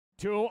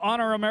To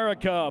honor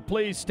America,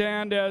 please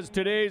stand as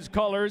today's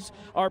colors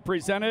are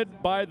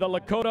presented by the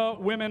Lakota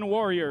Women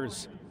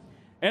Warriors.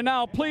 And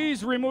now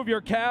please remove your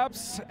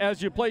caps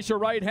as you place your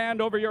right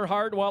hand over your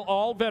heart while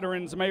all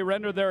veterans may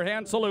render their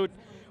hand salute.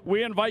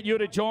 We invite you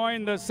to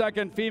join the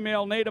second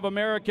female Native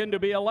American to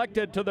be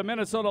elected to the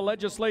Minnesota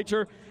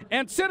legislature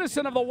and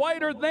citizen of the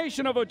white earth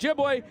nation of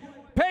Ojibwe,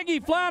 Peggy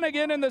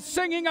Flanagan, in the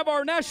singing of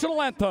our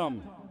national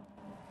anthem.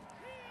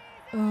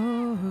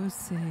 Oh,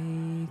 say,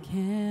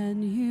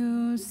 can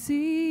you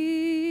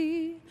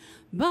see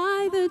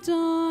by the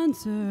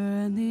dawn's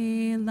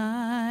early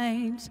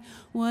light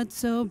what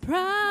so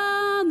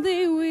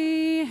proudly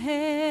we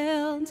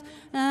hailed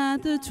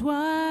at the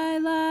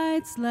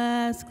twilight's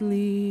last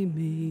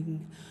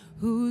gleaming,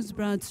 whose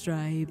broad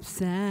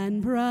stripes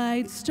and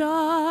bright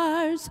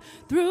stars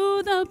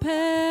through the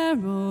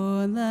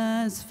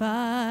perilous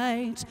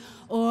fight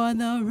o'er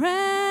the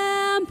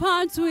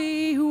ramparts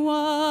we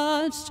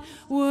watched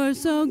were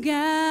so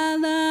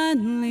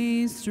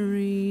gallantly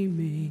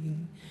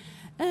streaming,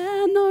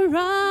 and the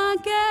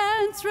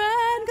rocket's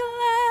red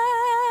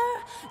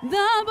glare,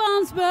 the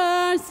bombs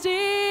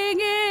bursting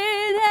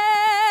in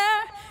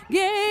air,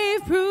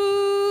 gave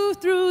proof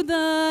through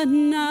the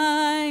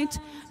night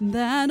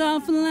that our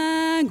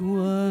flag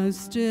was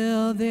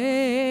still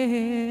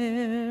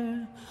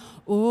there.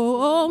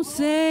 Oh,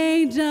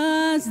 say,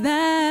 does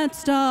that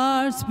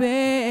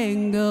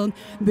star-spangled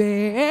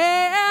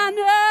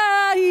banner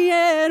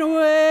yet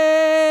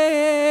wave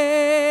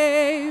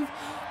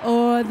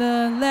o'er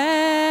the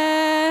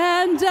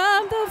land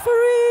of the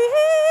free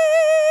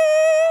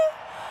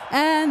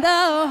and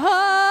the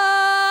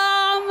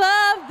home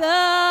of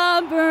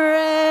the brave?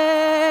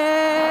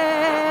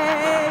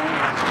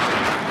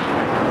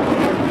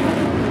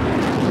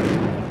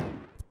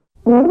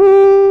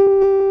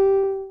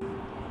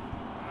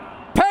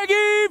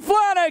 Peggy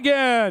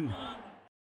Flanagan.